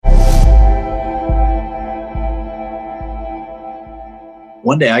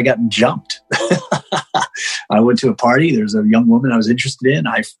one day I got jumped. I went to a party. There's a young woman I was interested in.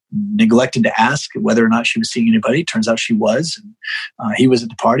 I neglected to ask whether or not she was seeing anybody. Turns out she was. And, he was at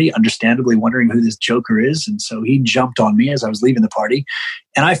the party, understandably wondering who this joker is. And so he jumped on me as I was leaving the party.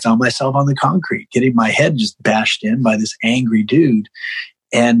 And I found myself on the concrete, getting my head just bashed in by this angry dude.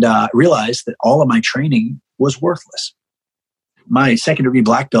 And realized that all of my training was worthless. My second-degree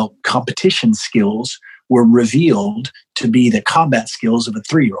black belt competition skills were revealed to be the combat skills of a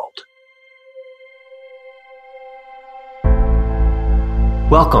 3-year-old.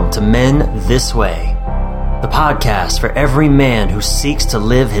 Welcome to Men This Way, the podcast for every man who seeks to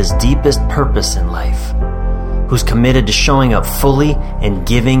live his deepest purpose in life, who's committed to showing up fully and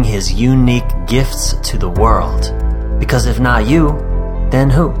giving his unique gifts to the world. Because if not you, then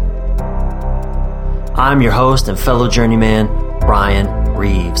who? I'm your host and fellow journeyman, Brian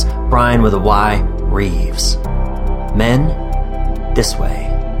Reeves. Brian with a Y, Reeves. Men This Way.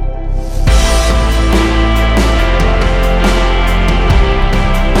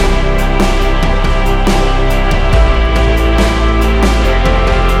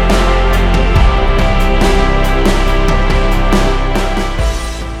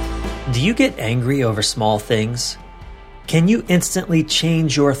 Do you get angry over small things? Can you instantly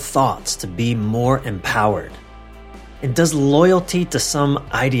change your thoughts to be more empowered? And does loyalty to some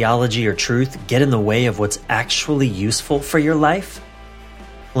ideology or truth get in the way of what's actually useful for your life?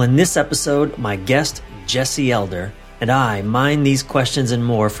 Well, in this episode, my guest, Jesse Elder, and I mine these questions and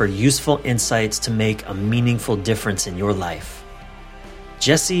more for useful insights to make a meaningful difference in your life.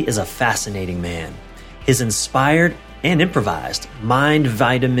 Jesse is a fascinating man. His inspired and improvised Mind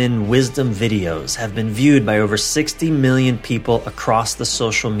Vitamin Wisdom videos have been viewed by over 60 million people across the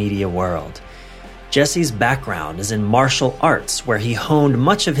social media world. Jesse's background is in martial arts, where he honed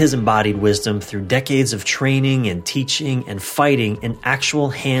much of his embodied wisdom through decades of training and teaching and fighting in actual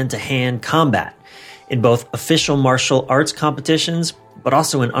hand-to-hand combat, in both official martial arts competitions, but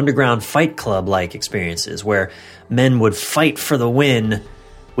also in underground fight club-like experiences where men would fight for the win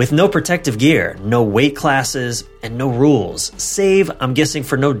with no protective gear, no weight classes, and no rules, save, I'm guessing,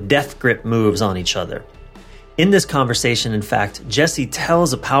 for no death grip moves on each other. In this conversation, in fact, Jesse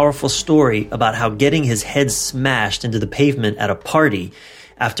tells a powerful story about how getting his head smashed into the pavement at a party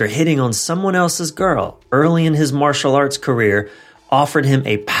after hitting on someone else's girl early in his martial arts career offered him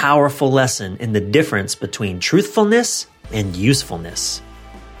a powerful lesson in the difference between truthfulness and usefulness.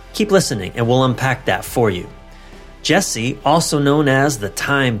 Keep listening and we'll unpack that for you. Jesse, also known as the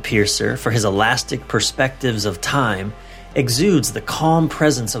Time Piercer for his elastic perspectives of time, exudes the calm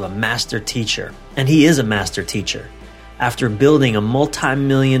presence of a master teacher, and he is a master teacher. After building a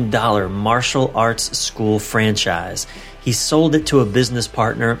multi-million-dollar martial arts school franchise, he sold it to a business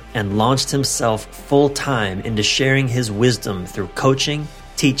partner and launched himself full-time into sharing his wisdom through coaching,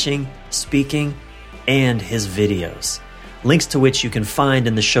 teaching, speaking, and his videos. Links to which you can find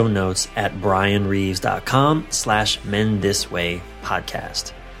in the show notes at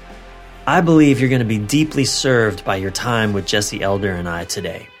brianreeves.com/mendthiswaypodcast. I believe you're going to be deeply served by your time with Jesse Elder and I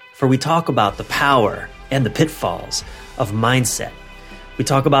today, for we talk about the power and the pitfalls of mindset. We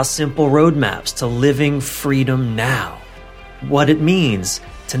talk about simple roadmaps to living freedom now, what it means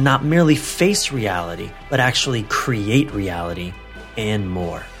to not merely face reality, but actually create reality, and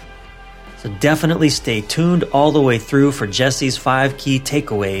more. So definitely stay tuned all the way through for Jesse's 5 key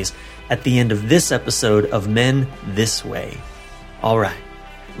takeaways at the end of this episode of Men This Way. All right,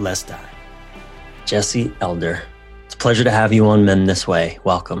 let's dive. Jesse Elder, it's a pleasure to have you on Men This Way.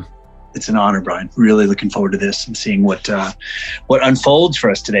 Welcome. It's an honor, Brian. Really looking forward to this and seeing what unfolds for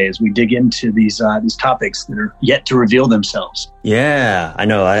us today as we dig into these topics that are yet to reveal themselves. Yeah, I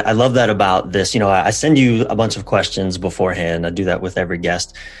know. I love that about this. You know, I send you a bunch of questions beforehand. I do that with every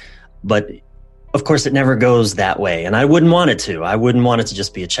guest. But of course, it never goes that way. And I wouldn't want it to. I wouldn't want it to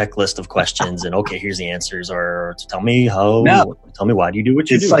just be a checklist of questions and, okay, here's the answers, or tell me how, tell me why do you do what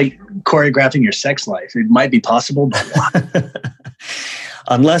you do. It's like choreographing your sex life. It might be possible, but why?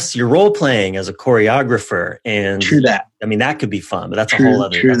 Unless you're role playing as a choreographer, and true that. I mean, that could be fun, but that's a whole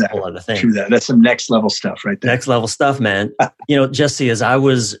other thing. True that. That's some next level stuff right there. Next level stuff, man. You know, Jesse, as I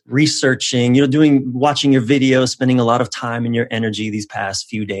was researching, watching your videos, spending a lot of time and your energy these past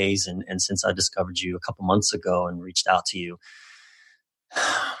few days, and since I discovered you a couple months ago and reached out to you,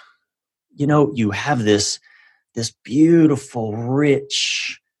 you have this beautiful,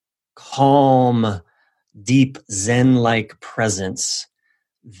 rich, calm, deep Zen-like presence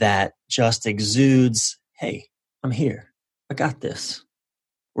that just exudes, hey, I'm here. I got this.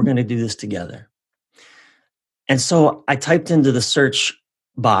 We're going to do this together. And so I typed into the search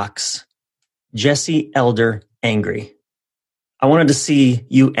box, Jesse Elder angry. I wanted to see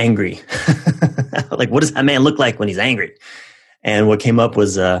you angry. Like, what does that man look like when he's angry? And what came up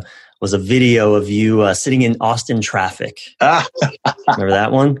was a video of you sitting in Austin traffic. Remember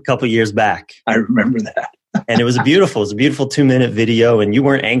that one? A couple years back. I remember that. And it was a beautiful 2-minute video, and you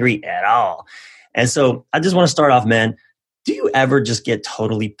weren't angry at all. And so I just want to start off, man. Do you ever just get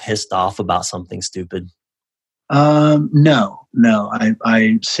totally pissed off about something stupid? No.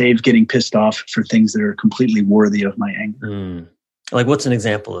 I save getting pissed off for things that are completely worthy of my anger. Like, what's an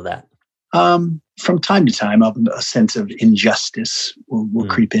example of that? From time to time, a sense of injustice will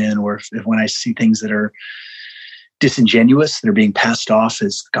creep in, or if when I see things that are disingenuous, that are being passed off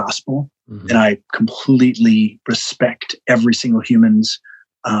as gospel, and I completely respect every single human's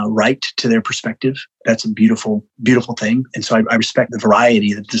right to their perspective. That's a beautiful, beautiful thing. And so I respect the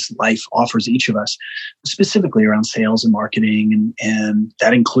variety that this life offers each of us, specifically around sales and marketing. And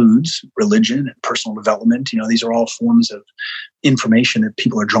that includes religion and personal development. These are all forms of information that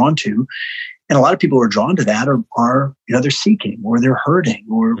people are drawn to. And a lot of people who are drawn to that are they're seeking, or they're hurting,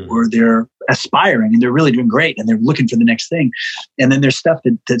 or they're aspiring, and they're really doing great, and they're looking for the next thing. And then there's stuff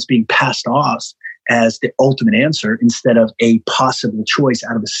that's being passed off as the ultimate answer instead of a possible choice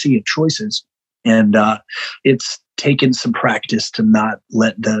out of a sea of choices. And it's taken some practice to not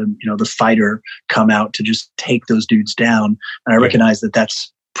let the fighter come out to just take those dudes down. And I recognize that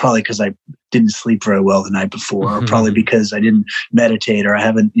that's probably because I didn't sleep very well the night before, or probably because I didn't meditate, or I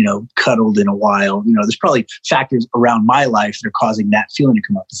haven't, cuddled in a while. There's probably factors around my life that are causing that feeling to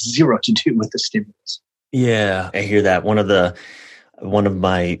come up. Zero to do with the stimulus. Yeah, I hear that. One of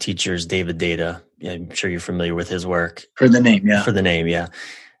my teachers, David Data, I'm sure you're familiar with his work. For the name, yeah.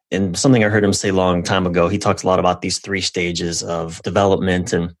 And something I heard him say a long time ago, he talks a lot about these 3 stages of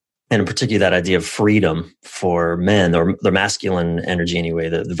development, and in particular that idea of freedom for men, or their masculine energy anyway,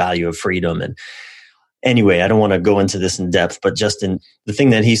 the value of freedom. And anyway, I don't want to go into this in depth, but just in the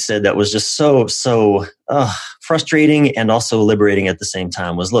thing that he said that was just so frustrating and also liberating at the same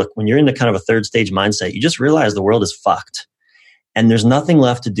time was, look, when you're in the kind of a 3rd stage mindset, you just realize the world is fucked. And there's nothing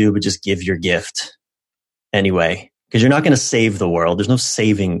left to do but just give your gift anyway, because you're not going to save the world. There's no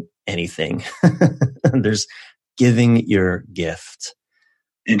saving anything. There's giving your gift.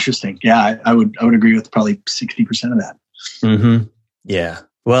 Interesting. Yeah, I would agree with probably 60% of that. Mm-hmm. Yeah.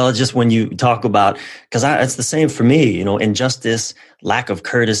 Well, it's just when you talk about, because it's the same for me, injustice, lack of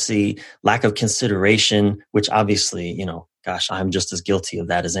courtesy, lack of consideration, which obviously, I'm just as guilty of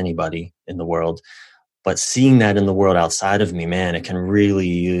that as anybody in the world. But seeing that in the world outside of me, man, it can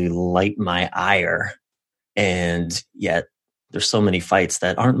really light my ire. And yet there's so many fights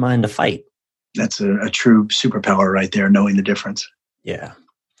that aren't mine to fight. That's a true superpower right there, knowing the difference. Yeah.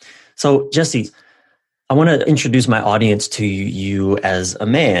 So, Jesse, I want to introduce my audience to you as a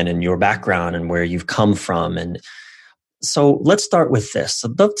man, and your background and where you've come from. And so let's start with this.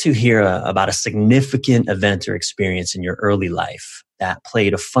 I'd love to hear about a significant event or experience in your early life that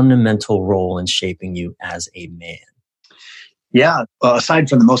played a fundamental role in shaping you as a man. Yeah. Well, aside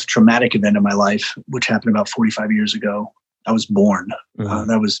from the most traumatic event of my life, which happened about 45 years ago, I was born.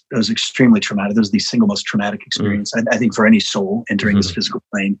 That was extremely traumatic. That was the single most traumatic experience, I think, for any soul entering this physical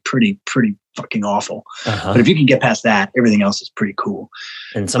plane. Pretty fucking awful. But if you can get past that, everything else is pretty cool.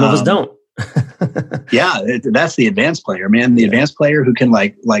 And some of us don't. Yeah, that's the advanced player, man. The advanced player who can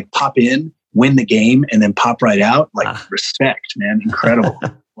like pop in, win the game, and then pop right out. Respect, man. Incredible.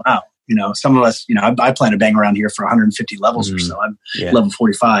 Wow. Some of us, I plan to bang around here for 150 levels or so. I'm level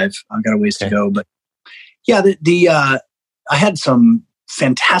 45. I've got a ways to go. But yeah, I had some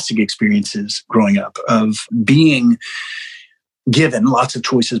fantastic experiences growing up of being given lots of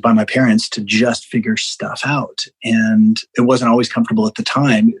choices by my parents to just figure stuff out. And it wasn't always comfortable at the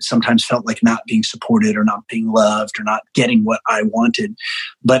time. It sometimes felt like not being supported, or not being loved, or not getting what I wanted.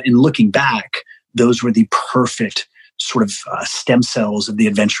 But in looking back, those were the perfect sort of stem cells of the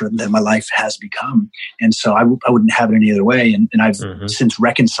adventure that my life has become. And so I wouldn't have it any other way. And I've since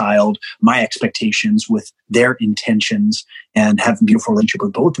reconciled my expectations with their intentions and have a beautiful relationship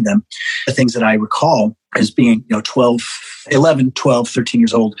with both of them. The things that I recall as being 11, 12, 13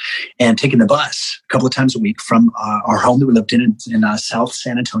 years old, and taking the bus a couple of times a week from our home that we lived in South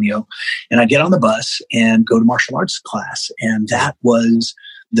San Antonio. And I'd get on the bus and go to martial arts class. And that was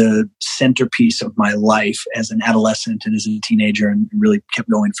the centerpiece of my life as an adolescent and as a teenager, and really kept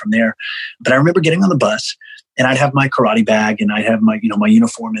going from there. But I remember getting on the bus, and I'd have my karate bag, and I'd have my, my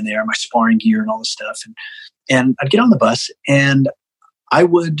uniform in there, my sparring gear and all this stuff. And I'd get on the bus, and I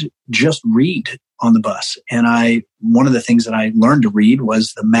would just read on the bus. And one of the things that I learned to read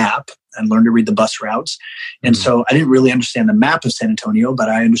was the map and learned to read the bus routes. And so I didn't really understand the map of San Antonio, but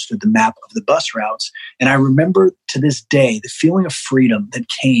I understood the map of the bus routes. And I remember to this day, the feeling of freedom that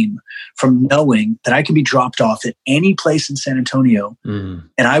came from knowing that I could be dropped off at any place in San Antonio and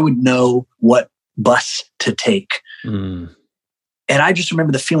I would know what bus to take. And I just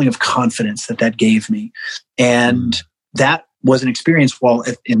remember the feeling of confidence that gave me. And that was an experience. While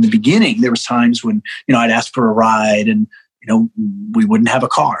in the beginning, there was times when, I'd ask for a ride and, we wouldn't have a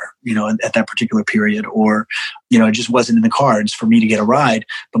car, at that particular period, or, it just wasn't in the cards for me to get a ride.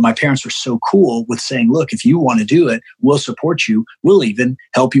 But my parents were so cool with saying, look, if you want to do it, we'll support you. We'll even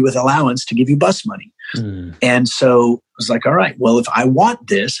help you with allowance to give you bus money. And so I was like, all right, well, if I want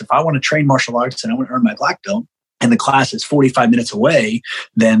this, if I want to train martial arts and I want to earn my black belt, and the class is 45 minutes away,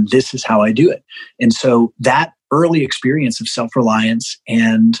 then this is how I do it. And so that early experience of self-reliance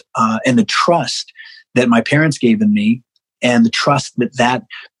and the trust that my parents gave in me, and the trust that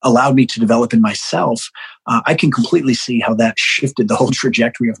allowed me to develop in myself, I can completely see how that shifted the whole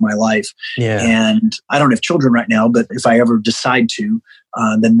trajectory of my life. Yeah. And I don't have children right now, but if I ever decide to,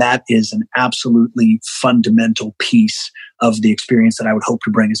 then that is an absolutely fundamental piece of the experience that I would hope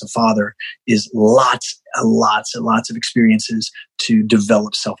to bring as a father, is lots and lots of experiences to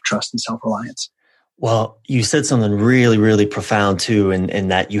develop self-trust and self-reliance. Well, you said something really, really profound too, in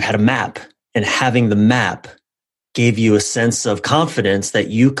that you had a map, and having the map gave you a sense of confidence that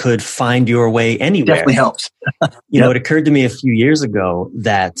you could find your way anywhere. Definitely helps. It occurred to me a few years ago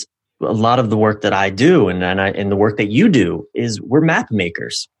that a lot of the work that I do and the work that you do is we're map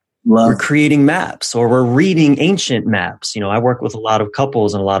makers. We're creating maps, or we're reading ancient maps. I work with a lot of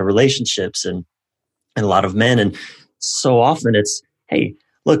couples and a lot of relationships and a lot of men. And so often it's, hey,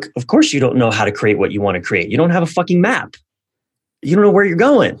 look, of course you don't know how to create what you want to create. You don't have a fucking map. You don't know where you're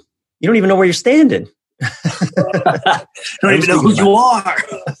going. You don't even know where you're standing. I don't even know who you are.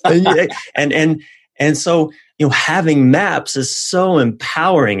 and so, having maps is so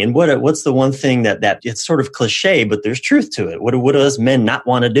empowering. And what's the one thing that it's sort of cliche, but there's truth to it. What do us men not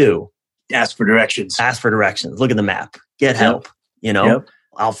want to do? Ask for directions. Look at the map. Get help.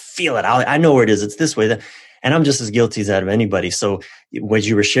 I'll feel it. I know where it is. It's this way. And I'm just as guilty as that of anybody. So when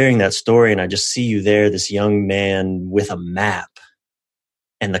you were sharing that story, and I just see you there, this young man with a map,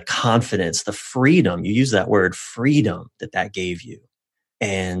 and the confidence, the freedom, you use that word, freedom, that gave you.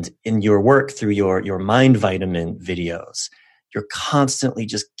 And in your work through your mind vitamin videos, you're constantly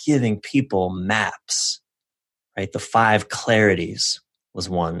just giving people maps, right? The 5 clarities was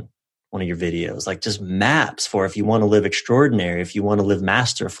one of your videos, like just maps for if you want to live extraordinary, if you want to live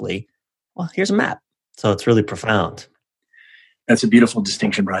masterfully, well, here's a map. So it's really profound. That's a beautiful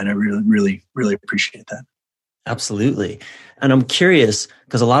distinction, Brian. I really, really, really appreciate that. Absolutely. And I'm curious,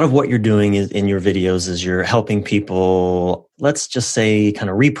 because a lot of what you're doing in your videos is you're helping people, let's just say, kind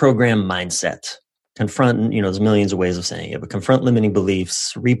of reprogram mindset, confront, there's millions of ways of saying it, but confront limiting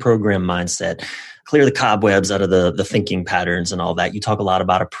beliefs, reprogram mindset, clear the cobwebs out of the thinking patterns and all that. You talk a lot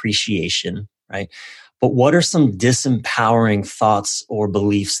about appreciation, right? But what are some disempowering thoughts or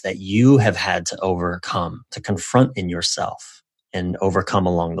beliefs that you have had to overcome, to confront in yourself and overcome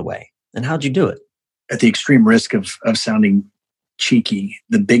along the way? And how'd you do it? At the extreme risk of sounding cheeky,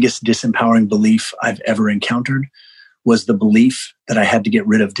 the biggest disempowering belief I've ever encountered was the belief that I had to get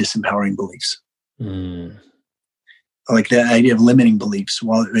rid of disempowering beliefs. Like the idea of limiting beliefs,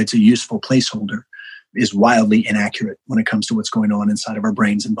 while it's a useful placeholder, is wildly inaccurate when it comes to what's going on inside of our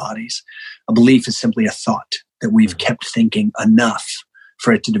brains and bodies. A belief is simply a thought that we've kept thinking enough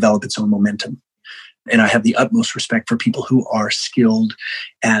for it to develop its own momentum. And I have the utmost respect for people who are skilled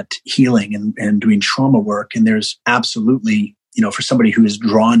at healing and doing trauma work. And there's absolutely, for somebody who is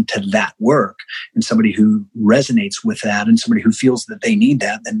drawn to that work and somebody who resonates with that and somebody who feels that they need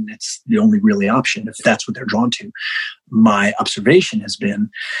that, then it's the only really option if that's what they're drawn to. My observation has been,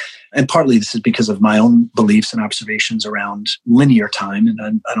 and partly this is because of my own beliefs and observations around linear time,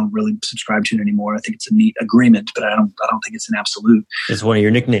 and I don't really subscribe to it anymore. I think it's a neat agreement, but I don't think it's an absolute. It's one of your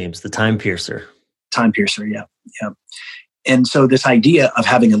nicknames, the Time Piercer. Time Piercer, yeah. And so this idea of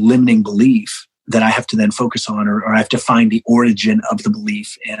having a limiting belief that I have to then focus on, or I have to find the origin of the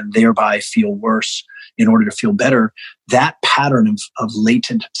belief and thereby feel worse in order to feel better, that pattern of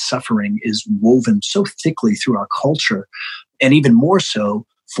latent suffering is woven so thickly through our culture, and even more so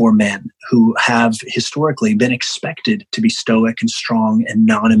for men who have historically been expected to be stoic and strong and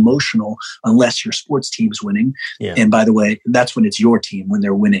non-emotional unless your sports team's winning. Yeah. And by the way, that's when it's your team when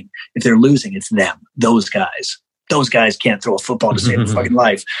they're winning. If they're losing, it's them, those guys. Those guys can't throw a football to save their fucking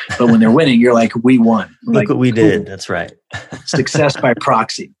life. But when they're winning, you're like, we won. Look what we did. That's right. Success by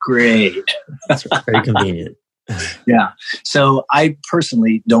proxy. Great. That's right. Very convenient. Yeah. So I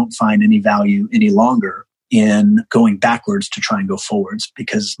personally don't find any value any longer in going backwards to try and go forwards,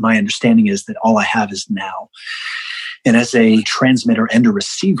 because my understanding is that all I have is now. And as a transmitter and a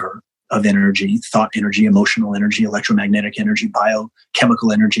receiver of energy, thought energy, emotional energy, electromagnetic energy,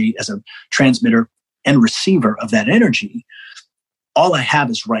 biochemical energy, as a transmitter and receiver of that energy, all I have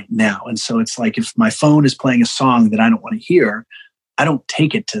is right now. And so it's like if my phone is playing a song that I don't want to hear, I don't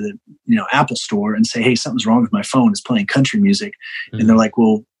take it to the Apple store and say, hey, something's wrong with my phone. It's playing country music. And they're like,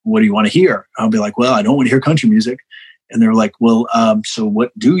 well, what do you want to hear? I'll be like, well, I don't want to hear country music. And they're like, well, so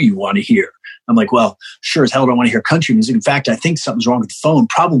what do you want to hear? I'm like, well, sure as hell don't want to hear country music. In fact, I think something's wrong with the phone,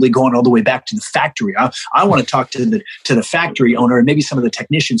 probably going all the way back to the factory. I want to talk to the factory owner and maybe some of the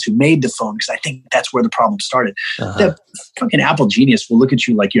technicians who made the phone, because I think that's where the problem started. The fucking Apple genius will look at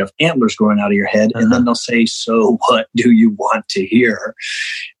you like you have antlers growing out of your head, and then they'll say, so what do you want to hear?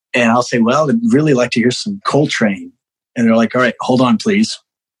 And I'll say, well, I'd really like to hear some Coltrane. And they're like, all right, hold on, please.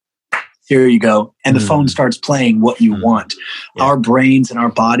 Here you go. And the phone starts playing what you want. Yeah. Our brains and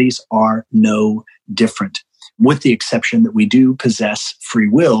our bodies are no different, with the exception that we do possess free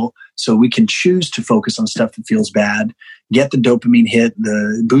will. So we can choose to focus on stuff that feels bad, get the dopamine hit,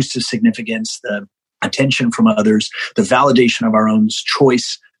 the boost of significance, the attention from others, the validation of our own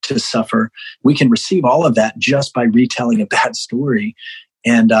choice to suffer. We can receive all of that just by retelling a bad story.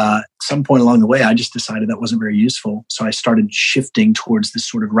 And at some point along the way, I just decided that wasn't very useful. So I started shifting towards this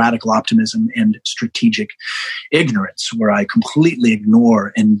sort of radical optimism and strategic ignorance, where I completely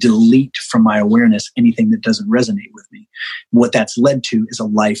ignore and delete from my awareness anything that doesn't resonate with me. What that's led to is a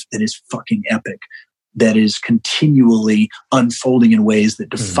life that is fucking epic, that is continually unfolding in ways that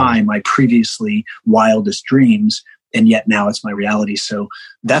defy my previously wildest dreams. And yet now it's my reality. So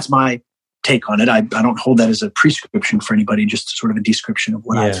that's my take on it. I don't hold that as a prescription for anybody, just sort of a description of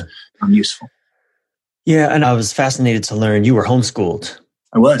what I've found useful. Yeah, and I was fascinated to learn you were homeschooled.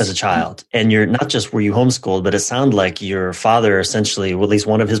 I was. As a child. And you're not just were you homeschooled, but it sounded like your father essentially, well, at least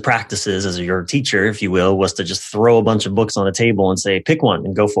one of his practices as your teacher, if you will, was to just throw a bunch of books on a table and say, pick one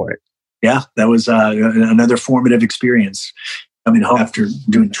and go for it. Yeah, that was another formative experience. Coming home after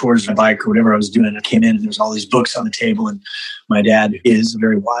doing chores on a bike or whatever I was doing, I came in and there's all these books on the table, and my dad is a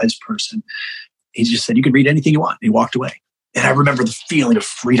very wise person. He just said, you can read anything you want. And he walked away. And I remember the feeling of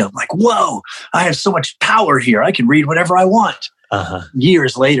freedom, like, whoa, I have so much power here. I can read whatever I want.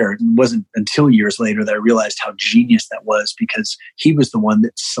 Years later, it wasn't until years later that I realized how genius that was, because he was the one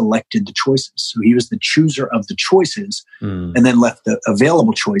that selected the choices. So he was the chooser of the choices and then left the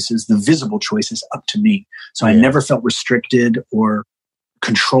available choices, the visible choices, up to me. So I never felt restricted or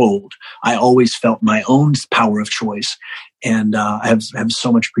controlled. I always felt my own power of choice. And I have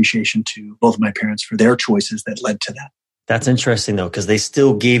so much appreciation to both of my parents for their choices that led to that. That's interesting, though, because they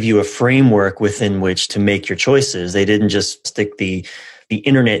still gave you a framework within which to make your choices. They didn't just stick the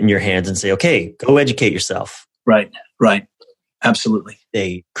internet in your hands and say, okay, go educate yourself. Right. Absolutely.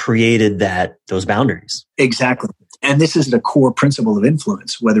 They created those boundaries. Exactly. And this is the core principle of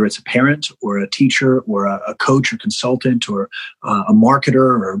influence, whether it's a parent or a teacher or a coach or consultant or a marketer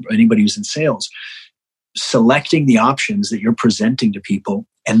or anybody who's in sales. Selecting the options that you're presenting to people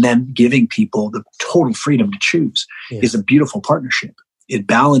and then giving people the total freedom to choose is a beautiful partnership. It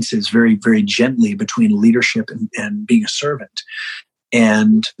balances very, very gently between leadership and being a servant.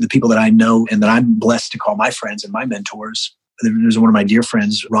 And the people that I know and that I'm blessed to call my friends and my mentors, there's one of my dear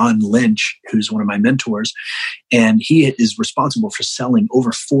friends, Ron Lynch, who's one of my mentors, and he is responsible for selling over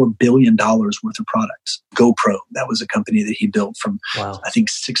 $4 billion worth of products. GoPro, that was a company that he built from, I think,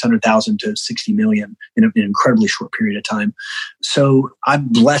 600,000 to 60 million in an incredibly short period of time. So I'm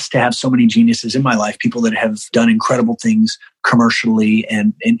blessed to have so many geniuses in my life, people that have done incredible things commercially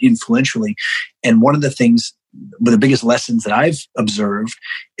and influentially. And one of the things, the biggest lessons that I've observed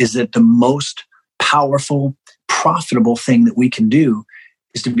is that the most powerful, profitable thing that we can do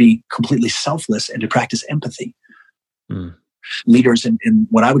is to be completely selfless and to practice empathy. Leaders in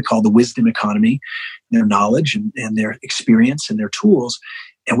what I would call the wisdom economy, their knowledge and their experience and their tools.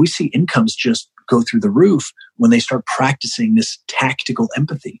 And we see incomes just go through the roof when they start practicing this tactical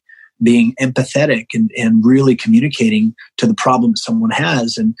empathy, being empathetic and really communicating to the problem someone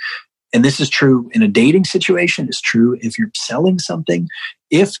has. And this is true in a dating situation. It's true if you're selling something.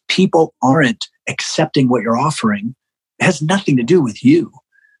 If people aren't accepting what you're offering, it has nothing to do with you.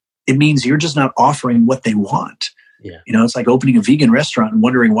 It means you're just not offering what they want. Yeah. It's like opening a vegan restaurant and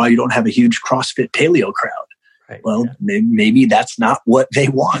wondering why you don't have a huge CrossFit paleo crowd. Right. Well, maybe that's not what they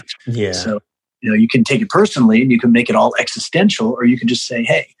want. Yeah. So, you can take it personally and you can make it all existential, or you can just say,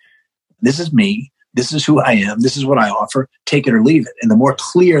 hey, this is me. This is who I am. This is what I offer. Take it or leave it. And the more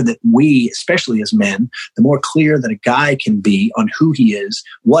clear that we, especially as men, the more clear that a guy can be on who he is,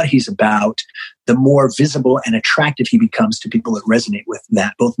 what he's about, the more visible and attractive he becomes to people that resonate with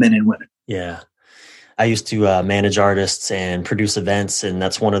that, both men and women. Yeah. I used to manage artists and produce events. And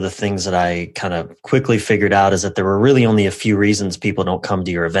that's one of the things that I kind of quickly figured out is that there were really only a few reasons people don't come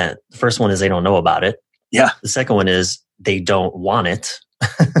to your event. The first one is they don't know about it. Yeah. The second one is they don't want it.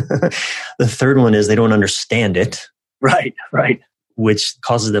 The third one is they don't understand it. Right. Which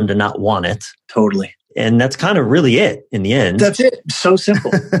causes them to not want it. Totally. And that's kind of really it in the end. That's it. So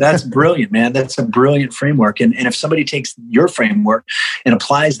simple. That's brilliant, man. That's a brilliant framework. And if somebody takes your framework and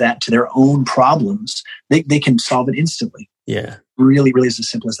applies that to their own problems, they can solve it instantly. Yeah. Really, really is as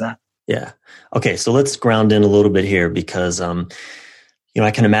simple as that. Yeah. Okay. So let's ground in a little bit here because,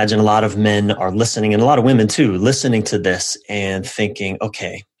 I can imagine a lot of men are listening and a lot of women too, listening to this and thinking,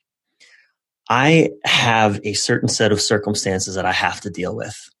 okay, I have a certain set of circumstances that I have to deal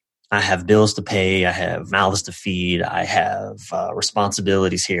with. I have bills to pay. I have mouths to feed. I have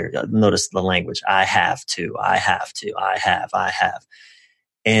responsibilities here. Notice the language. I have to.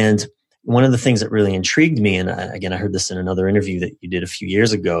 And one of the things that really intrigued me, and again, I heard this in another interview that you did a few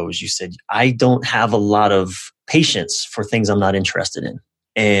years ago, is you said, I don't have a lot of patience for things I'm not interested in.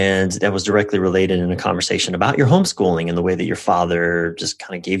 And that was directly related in a conversation about your homeschooling and the way that your father just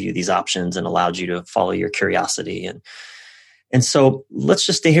kind of gave you these options and allowed you to follow your curiosity. And so let's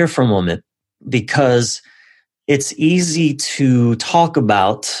just stay here for a moment because it's easy to talk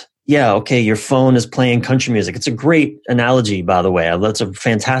about, your phone is playing country music. It's a great analogy, by the way. That's a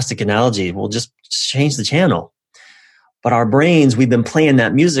fantastic analogy. We'll just change the channel. But our brains, we've been playing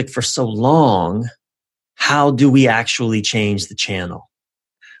that music for so long. How do we actually change the channel?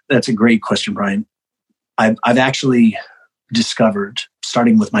 That's a great question, Brian. I've actually discovered,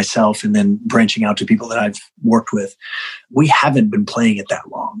 starting with myself and then branching out to people that I've worked with, we haven't been playing it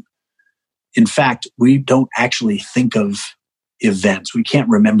that long. In fact, we don't actually think of events. We can't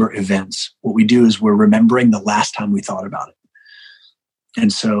remember events. What we do is we're remembering the last time we thought about it.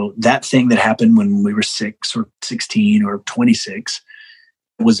 And so that thing that happened when we were 6 or 16 or 26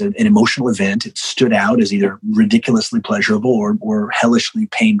 was an emotional event. It stood out as either ridiculously pleasurable or hellishly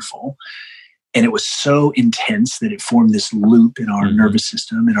painful. And it was so intense that it formed this loop in our nervous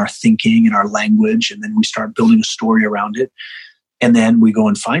system, in our thinking, in our language. And then we start building a story around it. And then we go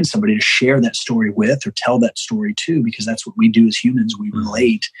and find somebody to share that story with or tell that story to, because that's what we do as humans. We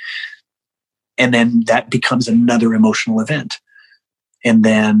relate. And then that becomes another emotional event. And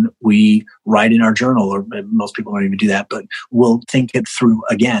then we write in our journal, or most people don't even do that, but we'll think it through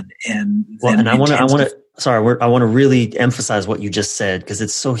again. I want to really emphasize what you just said, because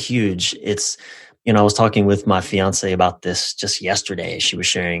it's so huge. It's, I was talking with my fiance about this just yesterday. She was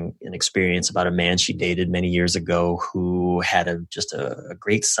sharing an experience about a man she dated many years ago who had a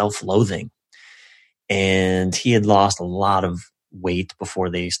great self-loathing. And he had lost a lot of weight before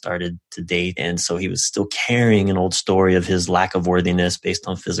they started to date. And so he was still carrying an old story of his lack of worthiness based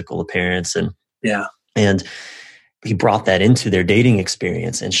on physical appearance. And he brought that into their dating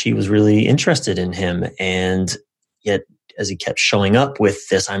experience, and she was really interested in him. And yet, as he kept showing up with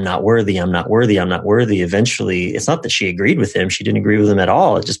this, I'm not worthy, eventually, it's not that she agreed with him. She didn't agree with him at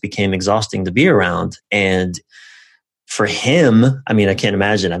all. It just became exhausting to be around. And for him, I can't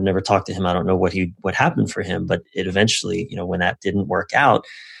imagine. I've never talked to him. I don't know what happened for him, but it eventually, when that didn't work out,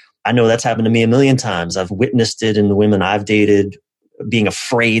 I know that's happened to me a million times. I've witnessed it in the women I've dated, being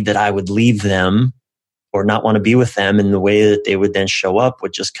afraid that I would leave them or not want to be with them, and the way that they would then show up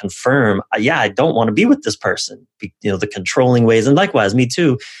would just confirm, I don't want to be with this person. The controlling ways. And likewise, me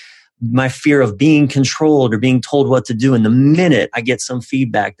too. My fear of being controlled or being told what to do. And the minute I get some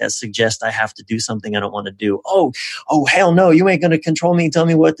feedback that suggests I have to do something I don't want to do, oh, hell no, you ain't going to control me and tell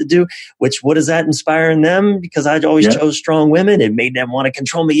me what to do. What does that inspire in them? Because I always chose strong women. It made them want to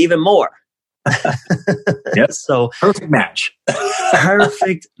control me even more. So perfect match.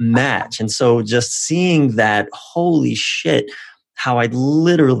 Perfect match. And so just seeing that, holy shit, how I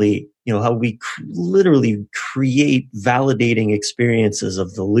literally, how we literally create validating experiences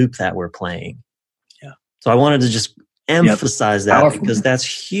of the loop that we're playing. Yeah. So I wanted to just emphasize that powerful, because that's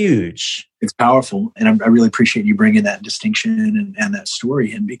huge. It's powerful. And I really appreciate you bringing that distinction and that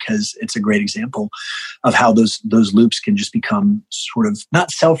story in, because it's a great example of how those loops can just become sort of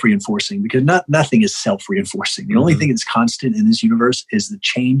not self-reinforcing, because nothing is self-reinforcing. The only thing that's constant in this universe is the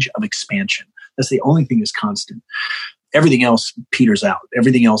change of expansion. That's the only thing that's constant. everything else peters out.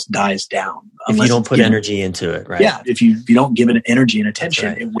 Everything else dies down. If you don't put energy into it, right? Yeah. If you don't give it energy and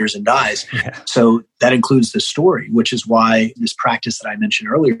attention, it wears and dies. Yeah. So that includes the story, which is why this practice that I mentioned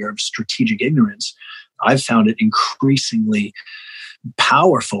earlier of strategic ignorance, I've found it increasingly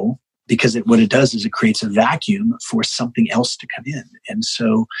powerful because what it does is it creates a vacuum for something else to come in. And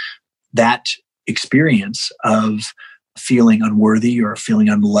so that experience of feeling unworthy or feeling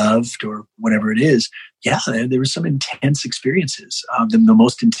unloved or whatever it is, there were some intense experiences, the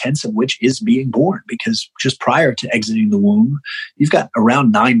most intense of which is being born, because just prior to exiting the womb, you've got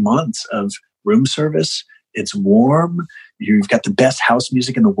around 9 months of room service. It's warm. You've got the best house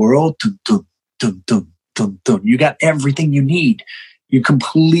music in the world. Dun, dun, dun, dun, dun, dun. You got everything you need. You're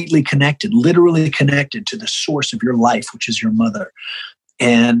completely connected, literally connected to the source of your life, which is your mother.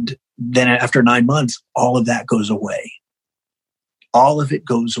 And then after 9 months, all of that goes away. All of it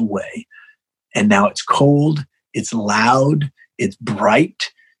goes away. And now it's cold, it's loud, it's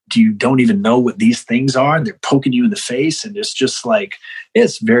bright. You don't even know what these things are. And they're poking you in the face. And it's just like,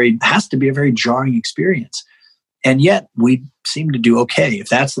 has to be a very jarring experience. And yet we seem to do okay. If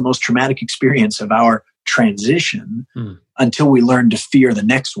that's the most traumatic experience of our transition, until we learn to fear the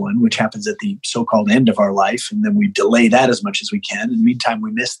next one, which happens at the so-called end of our life, and then we delay that as much as we can. In the meantime,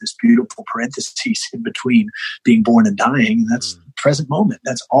 we miss this beautiful parenthesis in between being born and dying, and that's the present moment.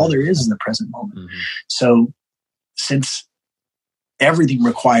 That's all there is in the present moment. Mm-hmm. So since everything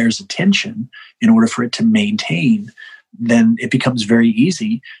requires attention in order for it to maintain, then it becomes very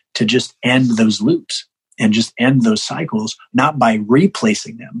easy to just end those loops and just end those cycles, not by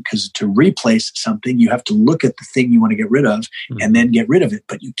replacing them, because to replace something, you have to look at the thing you want to get rid of and then get rid of it.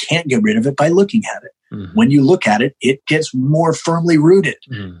 But you can't get rid of it by looking at it. Mm-hmm. When you look at it, it gets more firmly rooted.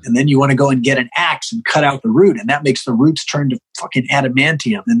 Mm-hmm. And then you want to go and get an axe and cut out the root. And that makes the roots turn to fucking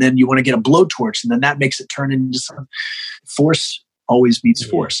adamantium. And then you want to get a blowtorch, and then that makes it turn into some force always meets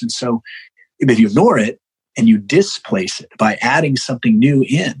force. And so if you ignore it and you displace it by adding something new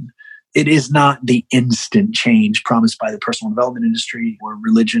in, it is not the instant change promised by the personal development industry or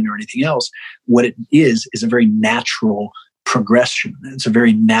religion or anything else. What it is a very natural progression. It's a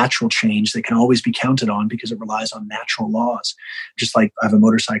very natural change that can always be counted on because it relies on natural laws. Just like I have a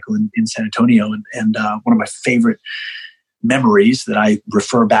motorcycle in San Antonio, and one of my favorite memories that I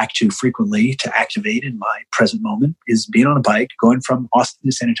refer back to frequently to activate in my present moment is being on a bike, going from Austin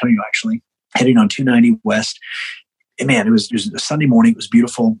to San Antonio, actually, heading on 290 West. And man, it was a Sunday morning. It was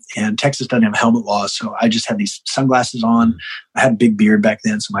beautiful. And Texas doesn't have helmet laws. So I just had these sunglasses on. I had a big beard back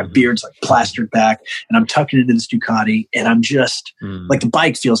then. So my beard's like plastered back. And I'm tucking into this Ducati. And I'm just like, the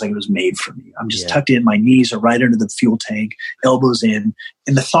bike feels like it was made for me. I'm just tucked in. My knees are right under the fuel tank, elbows in.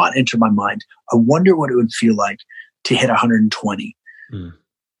 And the thought entered my mind, I wonder what it would feel like to hit 120.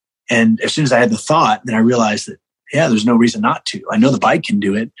 And as soon as I had the thought, then I realized that, there's no reason not to. I know the bike can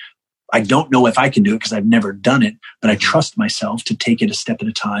do it. I don't know if I can do it because I've never done it, but I trust myself to take it a step at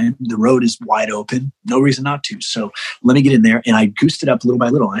a time. The road is wide open. No reason not to. So let me get in there. And I goosed it up little by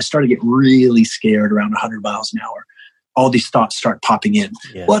little. And I started to get really scared around 100 miles an hour. All these thoughts start popping in.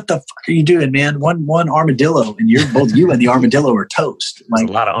 Yeah. What the fuck are you doing, man? One armadillo, and both you and the armadillo are toast. Like,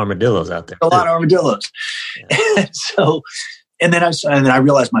 a lot of armadillos out there. A lot of armadillos. Yeah. And then I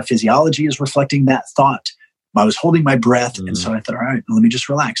realized my physiology is reflecting that thought. I was holding my breath. And so I thought, all right, let me just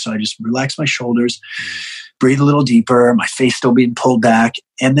relax. So I just relaxed my shoulders, breathe a little deeper, my face still being pulled back.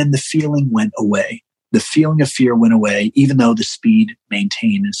 And then the feeling went away. The feeling of fear went away, even though the speed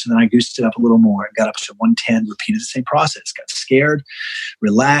maintained. And so then I goosed it up a little more. I got up to 110, repeated the same process, got scared,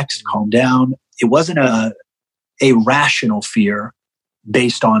 relaxed, calmed down. It wasn't a rational fear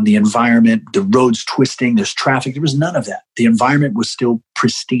based on the environment, the roads twisting, there's traffic. There was none of that. The environment was still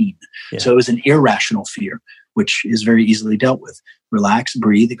pristine. Yeah. So it was an irrational fear, which is very easily dealt with. Relax,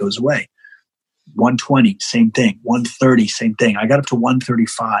 breathe, it goes away. 120, same thing. 130, same thing. I got up to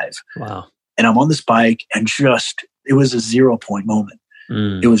 135. Wow. And I'm on this bike, and it was a 0 point moment.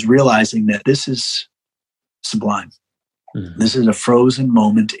 It was realizing that this is sublime. This is a frozen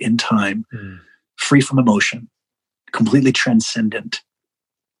moment in time, free from emotion, completely transcendent.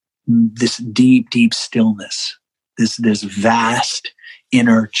 This deep, deep stillness, this vast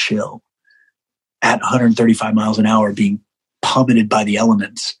inner chill at 135 miles an hour, being pummeled by the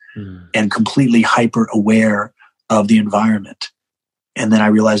elements and completely hyper aware of the environment. And then I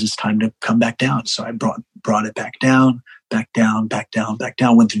realized it's time to come back down. So I brought it back down, back down, back down, back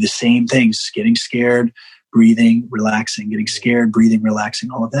down. Went through the same things, getting scared, breathing, relaxing, getting scared, breathing,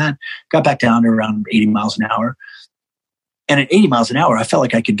 relaxing, all of that. Got back down to around 80 miles an hour. And at 80 miles an hour, I felt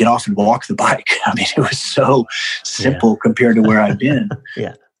like I could get off and walk the bike. I mean, it was so simple compared to where I've been.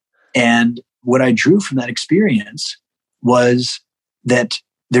 Yeah. And what I drew from that experience was that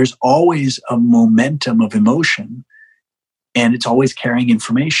there's always a momentum of emotion and it's always carrying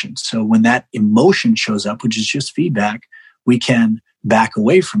information. So when that emotion shows up, which is just feedback, we can back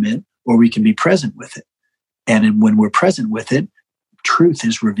away from it or we can be present with it. And when we're present with it, truth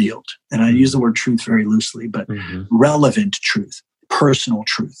is revealed. And I use the word truth very loosely, but relevant truth, personal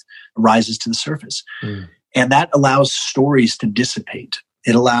truth rises to the surface. And that allows stories to dissipate.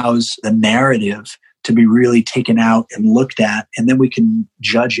 It allows the narrative to be really taken out and looked at, and then we can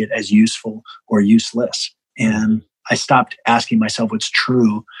judge it as useful or useless. And I stopped asking myself what's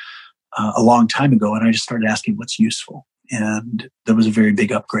true a long time ago, and I just started asking what's useful. And that was a very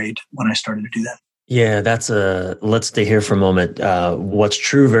big upgrade when I started to do that. Yeah, let's stay here for a moment. What's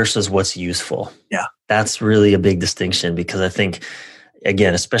true versus what's useful. Yeah. That's really a big distinction, because I think,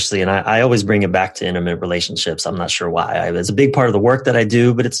 again, especially, and I always bring it back to intimate relationships. I'm not sure why. It's a big part of the work that I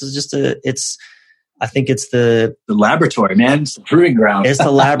do, but I think it's the laboratory, man. It's the proving ground. It's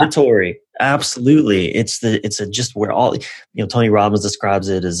the laboratory. Absolutely. It's just where all, Tony Robbins describes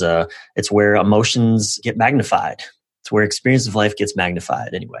it as it's where emotions get magnified. It's where experience of life gets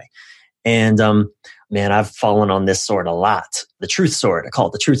magnified anyway. And, man, I've fallen on this sword a lot. The truth sword. I call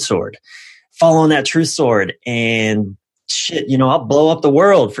it the truth sword. Fall on that truth sword and shit, I'll blow up the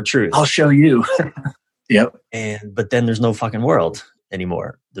world for truth. I'll show you. Yep. But then there's no fucking world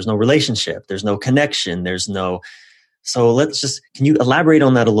anymore. There's no relationship. There's no connection. So can you elaborate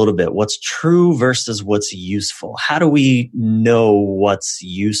on that a little bit? What's true versus what's useful? How do we know what's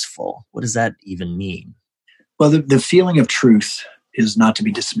useful? What does that even mean? Well, the feeling of truth is not to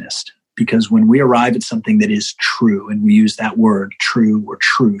be dismissed, because when we arrive at something that is true, and we use that word true or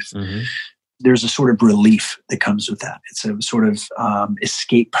truth, there's a sort of relief that comes with that. It's a sort of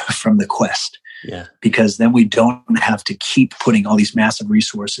escape from the quest. Yeah. Because then we don't have to keep putting all these massive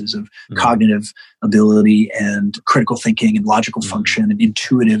resources of cognitive ability and critical thinking and logical function and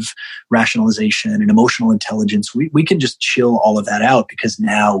intuitive rationalization and emotional intelligence. We can just chill all of that out, because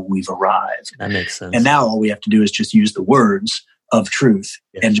now we've arrived. That makes sense. And now all we have to do is just use the words of truth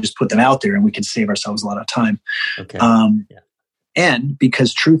and just put them out there, and we can save ourselves a lot of time. Okay. And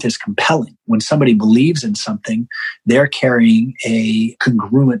because truth is compelling, when somebody believes in something, they're carrying a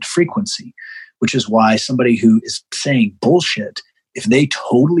congruent frequency, which is why somebody who is saying bullshit, if they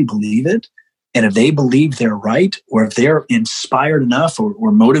totally believe it, and if they believe they're right, or if they're inspired enough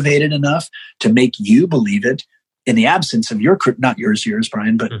or motivated enough to make you believe it, in the absence of not yours,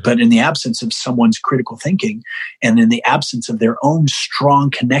 Brian, but in the absence of someone's critical thinking, and in the absence of their own strong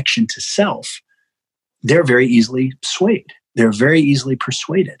connection to self, they're very easily swayed. They're very easily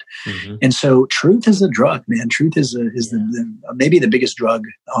persuaded. And so truth is a drug, man. Truth is maybe the biggest drug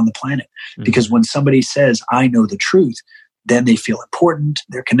on the planet, because when somebody says, I know the truth, then they feel important,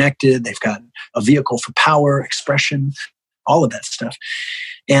 they're connected, they've got a vehicle for power, expression, all of that stuff.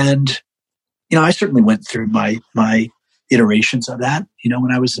 And, I certainly went through my iterations of that.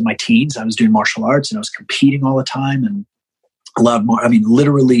 When I was in my teens, I was doing martial arts and I was competing all the time, and a lot more. I mean,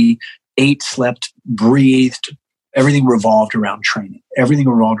 literally ate, slept, breathed. Everything revolved around training. Everything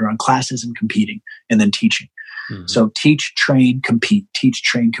revolved around classes and competing, and then teaching. So teach, train, compete. Teach,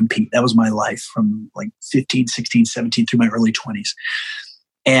 train, compete. That was my life from like 15, 16, 17 through my early 20s.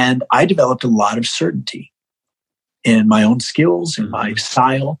 And I developed a lot of certainty in my own skills, in my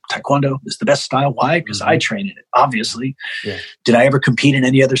style. Taekwondo is the best style. Why? Because I train in it, obviously. Yeah. Did I ever compete in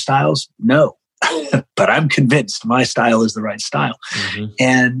any other styles? No. But I'm convinced my style is the right style.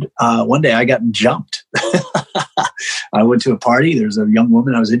 And one day I got jumped. I went to a party. There's a young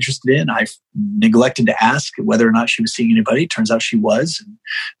woman I was interested in. I neglected to ask whether or not she was seeing anybody. Turns out she was. And,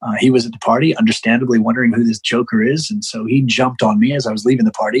 he was at the party, understandably wondering who this joker is. And so he jumped on me as I was leaving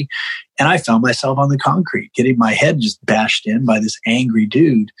the party. And I found myself on the concrete, getting my head just bashed in by this angry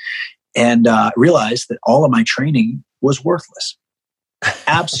dude. And realized that all of my training was worthless.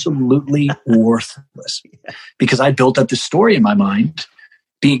 Absolutely worthless, because I built up this story in my mind,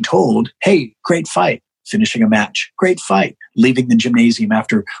 being told, hey, great fight, finishing a match, great fight, leaving the gymnasium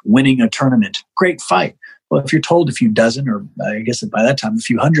after winning a tournament, great fight. Well, if you're told a few dozen, or I guess by that time, a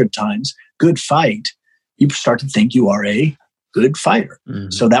few hundred times, good fight, you start to think you are a good fighter.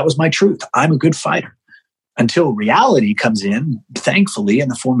 So that was my truth. I'm a good fighter. Until reality comes in, thankfully, in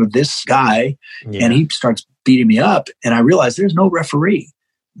the form of this guy, and he starts beating me up, and I realize there's no referee.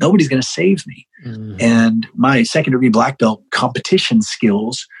 Nobody's going to save me. And my second degree black belt competition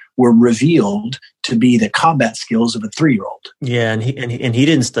skills were revealed to be the combat skills of a 3-year-old. Yeah, and he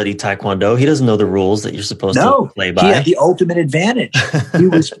didn't study Taekwondo. He doesn't know the rules that you're supposed to play by. He had the ultimate advantage.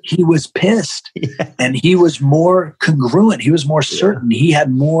 He was pissed, and he was more congruent. He was more certain. He had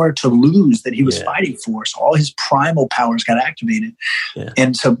more to lose that he was fighting for. So all his primal powers got activated. Yeah.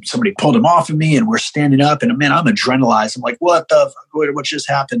 And so somebody pulled him off of me, and we're standing up, and man, I'm adrenalized. I'm like, what just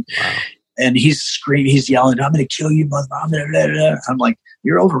happened? Wow. And he's screaming, he's yelling, I'm going to kill you, mother. I'm like,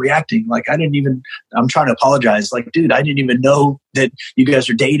 you're overreacting. Like, I'm trying to apologize. Like, dude, I didn't even know that you guys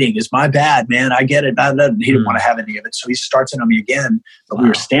are dating. It's my bad, man. I get it. He didn't want to have any of it. So he starts it on me again, but we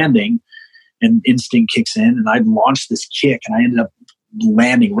were standing and instinct kicks in, and I launched this kick, and I ended up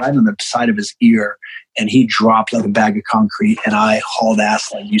landing right on the side of his ear, and he dropped like a bag of concrete, and I hauled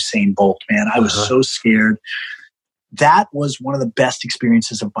ass like Usain Bolt, man. I was so scared. That was one of the best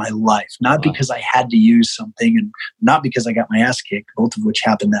experiences of my life. Not because I had to use something, and not because I got my ass kicked, both of which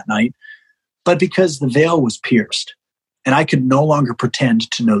happened that night, but because the veil was pierced and I could no longer pretend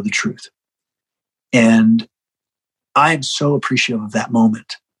to know the truth. And I am so appreciative of that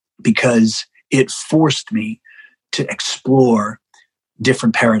moment because it forced me to explore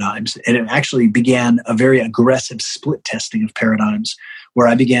different paradigms. And it actually began a very aggressive split testing of paradigms where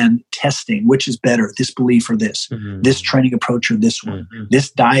I began testing which is better, this belief or this, this training approach or this one,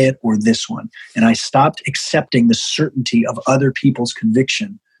 this diet or this one. And I stopped accepting the certainty of other people's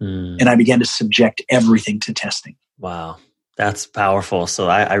conviction. And I began to subject everything to testing. Wow. That's powerful. So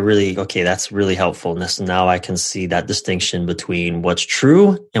I really, that's really helpful. Now I can see that distinction between what's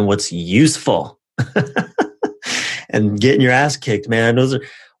true and what's useful. And getting your ass kicked, man. Those are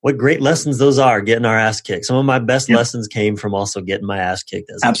what great lessons those are, getting our ass kicked. Some of my best lessons came from also getting my ass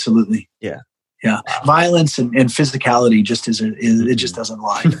kicked. Absolutely. Yeah. Wow. Violence and physicality just it just doesn't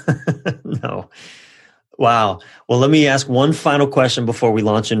lie. No. Wow. Well, let me ask one final question before we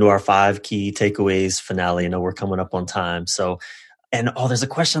launch into our 5 key takeaways finale. I know we're coming up on time. So, there's a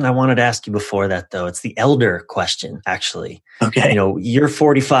question I wanted to ask you before that, though. It's the elder question, actually. Okay. You're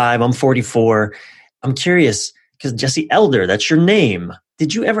 45, I'm 44. I'm curious, because Jesse Elder, that's your name.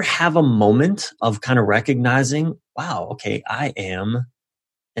 Did you ever have a moment of kind of recognizing, wow, okay, I am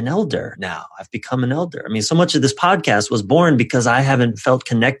an elder now. I've become an elder. I mean, so much of this podcast was born because I haven't felt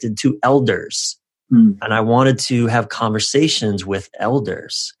connected to elders. And I wanted to have conversations with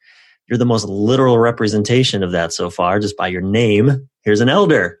elders. You're the most literal representation of that so far, just by your name. Here's an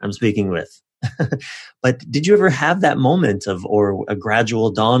elder I'm speaking with. But did you ever have that moment or a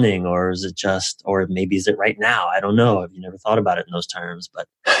gradual dawning, or is it or maybe is it right now? I don't know. Have you never thought about it in those terms? But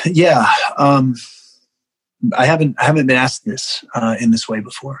yeah, I haven't been asked this in this way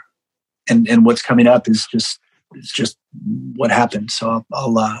before, and what's coming up is just what happened. So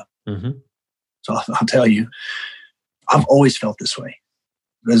I'll tell you, I've always felt this way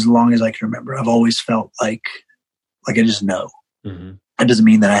as long as I can remember. I've always felt like I just know. That doesn't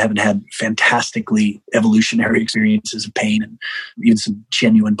mean that I haven't had fantastically evolutionary experiences of pain and even some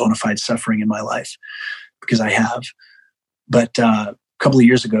genuine bona fide suffering in my life, because I have. But a couple of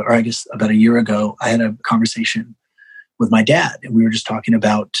years ago, or I guess about a year ago, I had a conversation with my dad, and we were just talking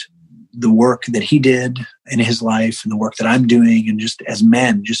about the work that he did in his life and the work that I'm doing, and just as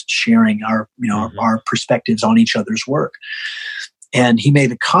men, just sharing our perspectives on each other's work. And he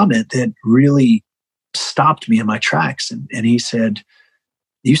made a comment that really stopped me in my tracks. And he said,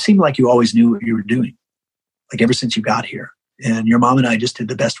 you seem like you always knew what you were doing, like ever since you got here. And your mom and I just did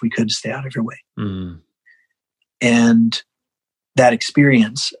the best we could to stay out of your way. And that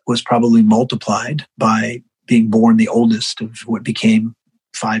experience was probably multiplied by being born the oldest of what became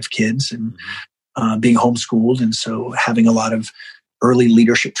 5 kids and being homeschooled. And so having a lot of early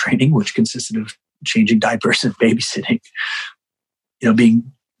leadership training, which consisted of changing diapers and babysitting,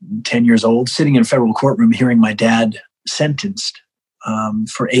 being 10 years old, sitting in a federal courtroom, hearing my dad sentenced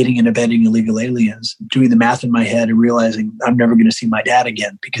for aiding and abetting illegal aliens, doing the math in my head and realizing I'm never going to see my dad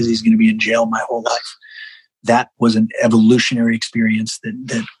again because he's going to be in jail my whole life. That was an evolutionary experience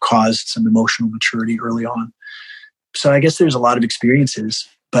that caused some emotional maturity early on. So I guess there's a lot of experiences,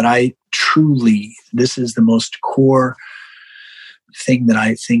 but this is the most core thing that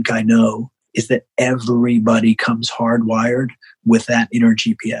I think I know, is that everybody comes hardwired with that inner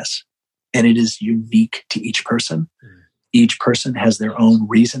GPS, and it is unique to each person. Each person has their own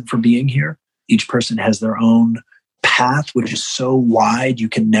reason for being here. Each person has their own path, which is so wide you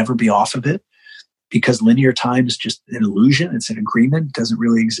can never be off of it, because linear time is just an illusion. It's an agreement. It doesn't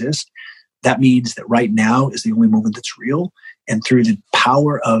really exist. That means that right now is the only moment that's real. And through the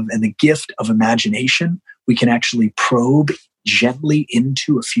power of and the gift of imagination, we can actually probe gently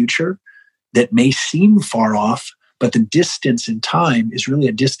into a future that may seem far off, But the distance in time is really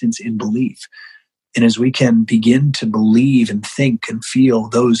a distance in belief. And as we can begin to believe and think and feel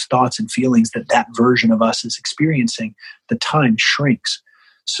those thoughts and feelings that version of us is experiencing, the time shrinks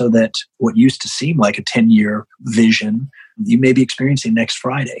so that what used to seem like a 10-year vision, you may be experiencing next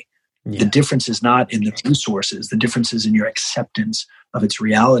Friday. Yeah. The difference is not in the resources. The difference is in your acceptance of its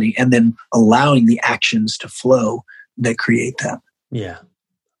reality and then allowing the actions to flow that create that. Yeah.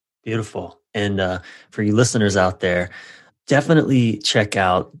 Beautiful. And for you listeners out there, definitely check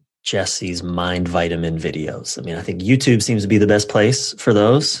out Jesse's Mind Vitamin videos. I mean, I think YouTube seems to be the best place for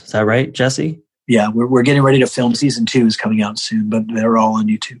those. Is that right, Jesse? Yeah, we're getting ready to film season 2 is coming out soon, but they're all on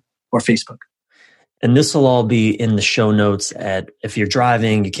YouTube or Facebook. And this will all be in the show notes if you're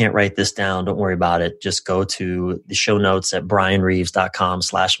driving, you can't write this down, don't worry about it. Just go to the show notes at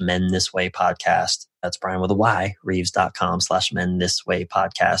brianreeves.com/men-this-way-podcast. That's Brian with a Y,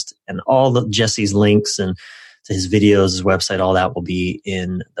 reeves.com/men-this-way-podcast. And all the Jesse's links and to his videos, his website, all that will be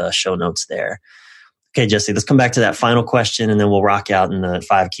in the show notes there. Okay, Jesse, let's come back to that final question and then we'll rock out in the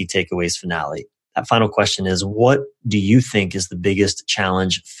 5 key takeaways finale. That final question is, what do you think is the biggest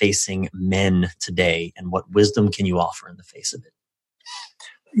challenge facing men today, and what wisdom can you offer in the face of it?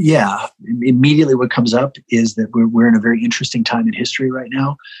 Yeah, immediately what comes up is that we're in a very interesting time in history right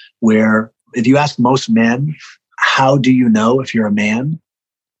now where if you ask most men, how do you know if you're a man?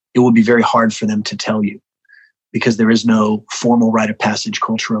 It will be very hard for them to tell you because there is no formal rite of passage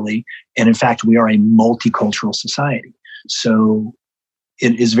culturally. And in fact, we are a multicultural society. So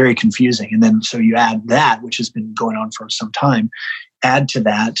it is very confusing. And then so you add that, which has been going on for some time, add to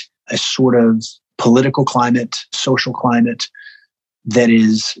that a sort of political climate, social climate that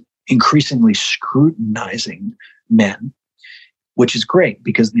is increasingly scrutinizing men, which is great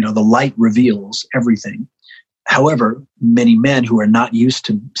because, the light reveals everything. However, many men who are not used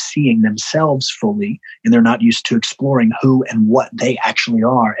to seeing themselves fully and they're not used to exploring who and what they actually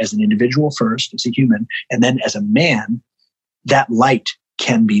are as an individual first, as a human, and then as a man, that light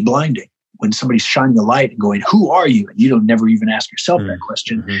can be blinding. When somebody's shining a light and going, who are you? And you don't never even ask yourself that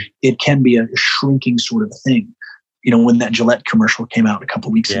question. It can be a shrinking sort of a thing. When that Gillette commercial came out a couple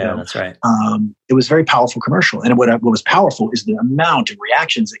of weeks ago, that's right. It was a very powerful commercial. And what was powerful is the amount of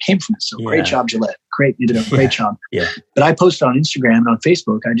reactions that came from it. So great job, Gillette. Great. You did a great job. Yeah. But I posted on Instagram and on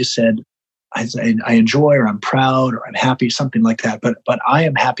Facebook, I just said, I enjoy, or I'm proud, or I'm happy, something like that. But I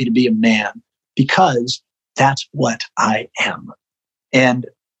am happy to be a man because that's what I am. And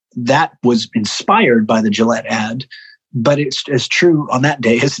that was inspired by the Gillette ad, but it's as true on that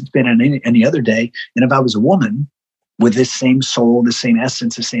day as it's been on any other day. And if I was a woman with this same soul, the same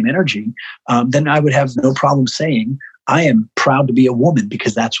essence, the same energy, then I would have no problem saying, I am proud to be a woman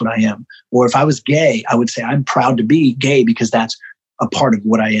because that's what I am. Or if I was gay, I would say, I'm proud to be gay because that's a part of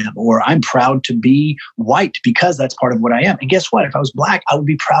what I am. Or I'm proud to be white because that's part of what I am. And guess what? If I was black, I would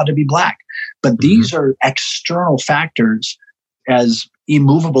be proud to be black. But these are external factors, as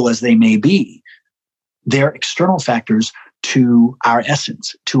immovable as they may be. They're external factors to our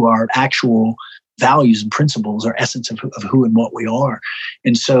essence, to our actual values and principles, our essence of who and what we are.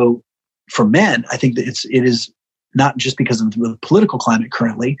 And so for men, I think that it is not just because of the political climate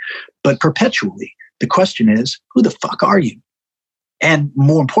currently, but perpetually. The question is, who the fuck are you? And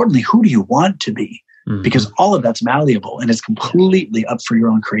more importantly, who do you want to be? Because all of that's malleable and is completely up for your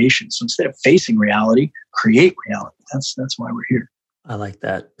own creation. So instead of facing reality, create reality. That's why we're here. I like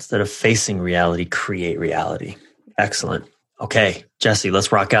that. Instead of facing reality, create reality. Excellent. Okay, Jesse,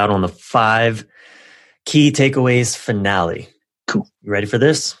 let's rock out on the 5 key takeaways finale. Cool. You ready for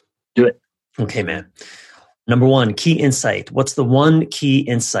this? Do it. Okay, man. Number 1, key insight. What's the one key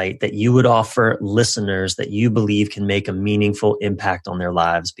insight that you would offer listeners that you believe can make a meaningful impact on their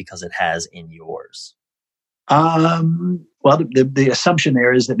lives because it has in yours? Well, the assumption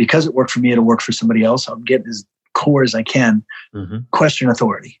there is that because it worked for me, it'll work for somebody else. I'll get as core as I can. Question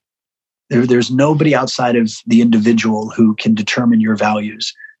authority. There's nobody outside of the individual who can determine your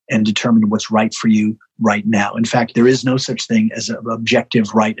values and determine what's right for you right now. In fact, there is no such thing as an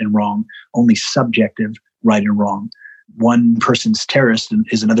objective right and wrong, only subjective right and wrong. One person's terrorist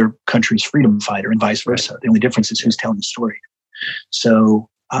is another country's freedom fighter and vice versa. The only difference is who's telling the story. So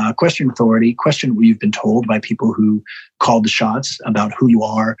question authority, question what you've been told by people who called the shots about who you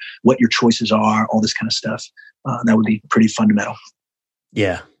are, what your choices are, all this kind of stuff. That would be pretty fundamental.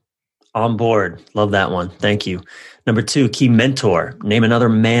 Yeah. On board. Love that one. Thank you. Number 2, key mentor. Name another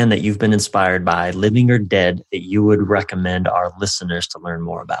man that you've been inspired by, living or dead, that you would recommend our listeners to learn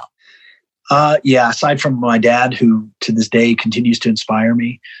more about. Aside from my dad, who to this day continues to inspire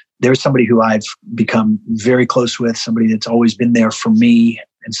me, there's somebody who I've become very close with, somebody that's always been there for me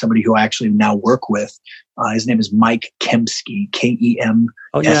and somebody who I actually now work with. His name is Mike Kempski, Kem.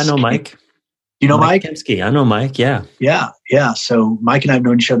 Oh yeah, I know Mike. You know Mike? Kempski. I know Mike. Yeah. Yeah. So Mike and I have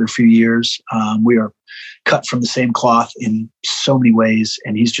known each other a few years. We are cut from the same cloth in so many ways,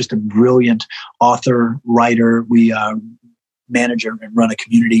 and he's just a brilliant author, writer. We manage and run a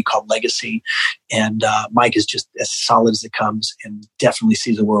community called Legacy, and Mike is just as solid as it comes, and definitely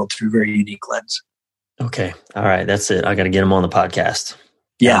sees the world through a very unique lens. Okay. All right. That's it. I got to get him on the podcast.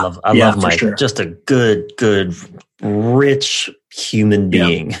 Yeah. I love Mike. Sure. Just a good, rich human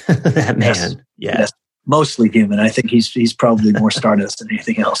being. That man. Yes. Yeah. Yes. Mostly human. I think he's probably more Stardust than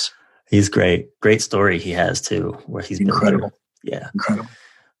anything else. He's great. Great story he has too, where he's incredible. Been yeah. Incredible.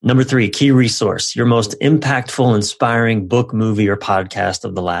 Number 3, key resource, your most impactful, inspiring book, movie, or podcast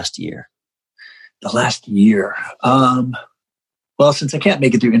of the last year. The last year. Well, since I can't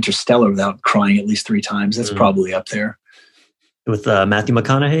make it through Interstellar without crying at least 3 times, that's probably up there. With Matthew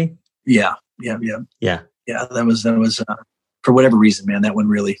McConaughey? Yeah. That was for whatever reason, man, that one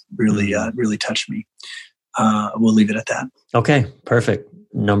really touched me. We'll leave it at that. Okay, perfect.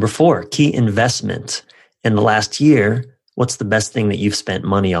 Number 4, key investment. In the last year, what's the best thing that you've spent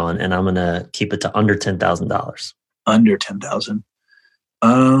money on? And I'm going to keep it to under $10,000. Under $10,000.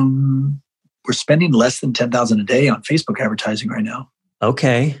 We're spending less than $10,000 a day on Facebook advertising right now.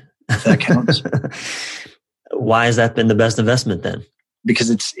 Okay. If that counts. Why has that been the best investment then?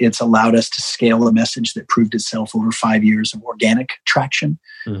 Because it's allowed us to scale a message that proved itself over 5 years of organic traction,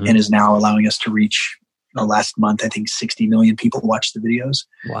 and is now allowing us to reach, last month, I think 60 million people watched the videos.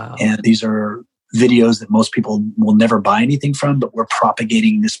 Wow. And these are videos that most people will never buy anything from, but we're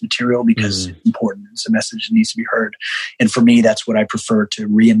propagating this material because it's important. It's a message that needs to be heard. And for me, that's what I prefer to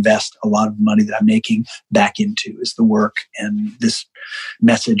reinvest a lot of the money that I'm making back into, is the work and this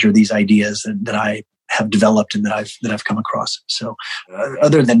message or these ideas that I have developed and that I've come across. So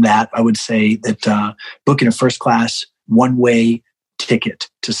other than that, I would say that booking a first class one-way ticket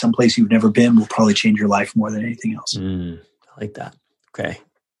to someplace you've never been will probably change your life more than anything else. I like that. Okay.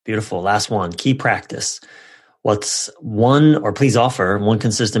 Beautiful. Last one, key practice. What's one, or please offer one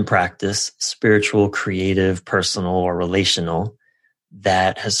consistent practice, spiritual, creative, personal, or relational,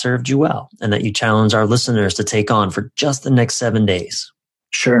 that has served you well and that you challenge our listeners to take on for just the next 7 days?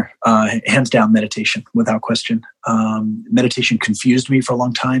 Sure. Hands down, meditation, without question. Meditation confused me for a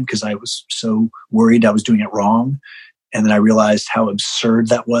long time because I was so worried I was doing it wrong. And then I realized how absurd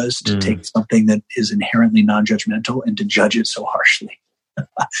that was to take something that is inherently non-judgmental and to judge it so harshly.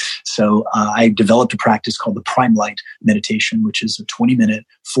 So I developed a practice called the Prime Light meditation, which is a 20-minute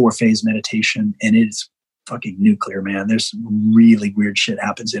 4-phase meditation. And it's fucking nuclear, man. There's some really weird shit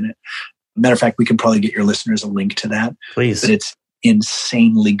happens in it. Matter of fact, we can probably get your listeners a link to that. Please. But it's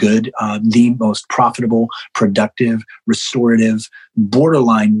insanely good. The most profitable, productive, restorative,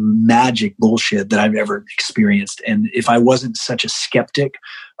 borderline magic bullshit that I've ever experienced. And if I wasn't such a skeptic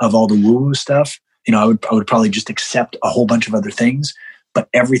of all the woo-woo stuff, I would probably just accept a whole bunch of other things. But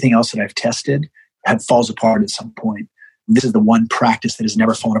everything else that I've tested falls apart at some point. This is the one practice that has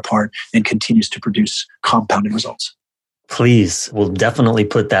never fallen apart and continues to produce compounded results. Please, we'll definitely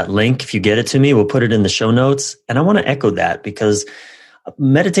put that link. If you get it to me, we'll put it in the show notes. And I want to echo that because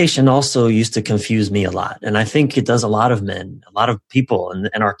meditation also used to confuse me a lot. And I think it does a lot of men, a lot of people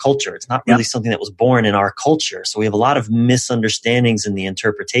in our culture. It's not really something that was born in our culture. So we have a lot of misunderstandings in the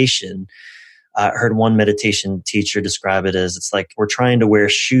interpretation. I heard one meditation teacher describe it as it's like we're trying to wear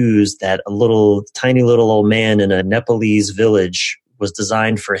shoes that a tiny little old man in a Nepalese village was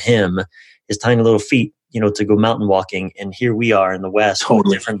designed for him, his tiny little feet, to go mountain walking. And here we are in the West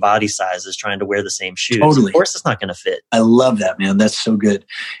with different body sizes trying to wear the same shoes. Totally. Of course, it's not going to fit. I love that, man. That's so good.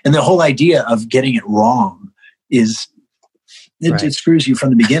 And the whole idea of getting it wrong is it screws you from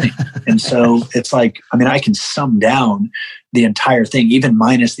the beginning. And so it's like, I can sum down the entire thing, even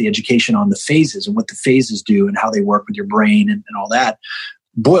minus the education on the phases and what the phases do and how they work with your brain and all that.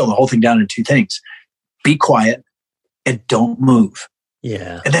 Boil the whole thing down into 2 things. Be quiet and don't move.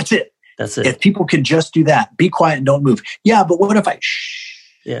 Yeah. And that's it. That's it. If people could just do that, be quiet and don't move. Yeah, but what if I shh?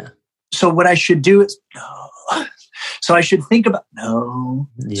 Yeah. So what I should do is no. So I should think about no.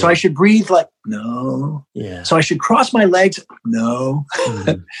 Yeah. So I should breathe like no. Yeah. So I should cross my legs. No.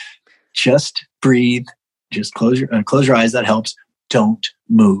 Just breathe. Just close your eyes. That helps. Don't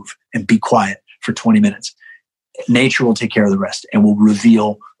move and be quiet for 20 minutes. Nature will take care of the rest and will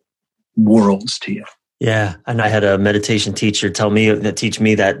reveal worlds to you. Yeah. And I had a meditation teacher teach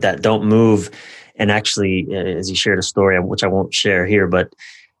me that don't move. And actually, as he shared a story, which I won't share here, but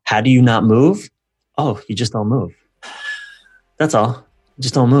how do you not move? Oh, you just don't move. That's all.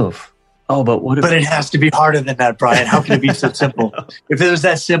 Just don't move. Oh, but what? But it has to be harder than that, Brian. How can it be so simple? If it was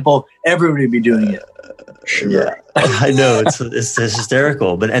that simple, everybody would be doing it. Sure. Yeah, I know it's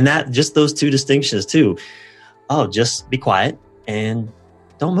hysterical. But that just those two distinctions too. Oh, just be quiet and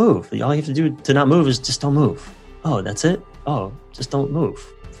don't move. All you have to do to not move is just don't move. Oh, that's it. Oh, just don't move.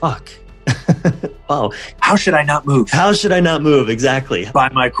 Fuck. Oh, how should I not move? How should I not move? Exactly. Buy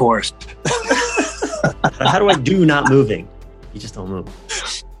my course. How do I do not moving? You just don't move.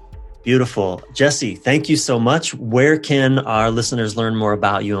 Beautiful. Jesse, thank you so much. Where can our listeners learn more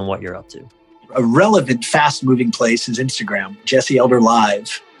about you and what you're up to? A relevant, fast-moving place is Instagram. Jesse Elder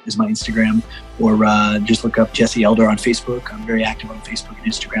Live is my Instagram. Or just look up Jesse Elder on Facebook. I'm very active on Facebook and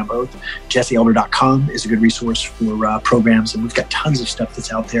Instagram both. JesseElder.com is a good resource for programs, and we've got tons of stuff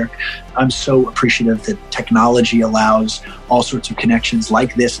that's out there. I'm so appreciative that technology allows all sorts of connections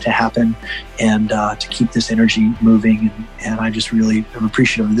like this to happen and to keep this energy moving. And I just really am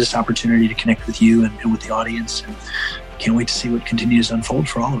appreciative of this opportunity to connect with you and with the audience. And can't wait to see what continues to unfold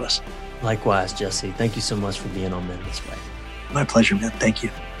for all of us. Likewise, Jesse. Thank you so much for being on Men This Way. My pleasure, man. Thank you.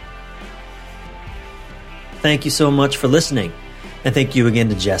 Thank you so much for listening. And thank you again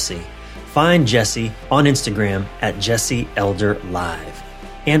to Jesse. Find Jesse on Instagram at Jesse Elder Live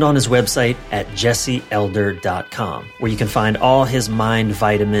and on his website at jesseelder.com, where you can find all his mind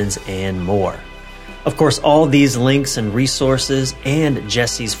vitamins and more. Of course, all these links and resources and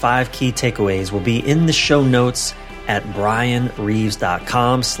Jesse's 5 key takeaways will be in the show notes at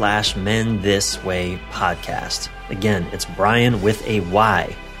brianreeves.com/Men This Way podcast. Again, it's Brian with a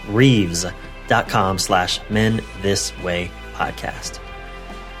Y, Reeves.com/Men This Way podcast.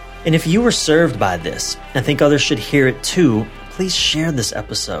 And if you were served by this and think others should hear it too, please share this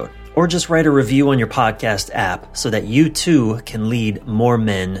episode or just write a review on your podcast app so that you too can lead more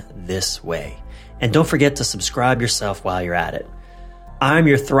men this way. And don't forget to subscribe yourself while you're at it. I'm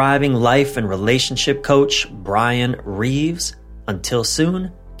your thriving life and relationship coach, Brian Reeves. Until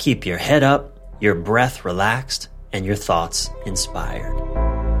soon, keep your head up, your breath relaxed, and your thoughts inspired.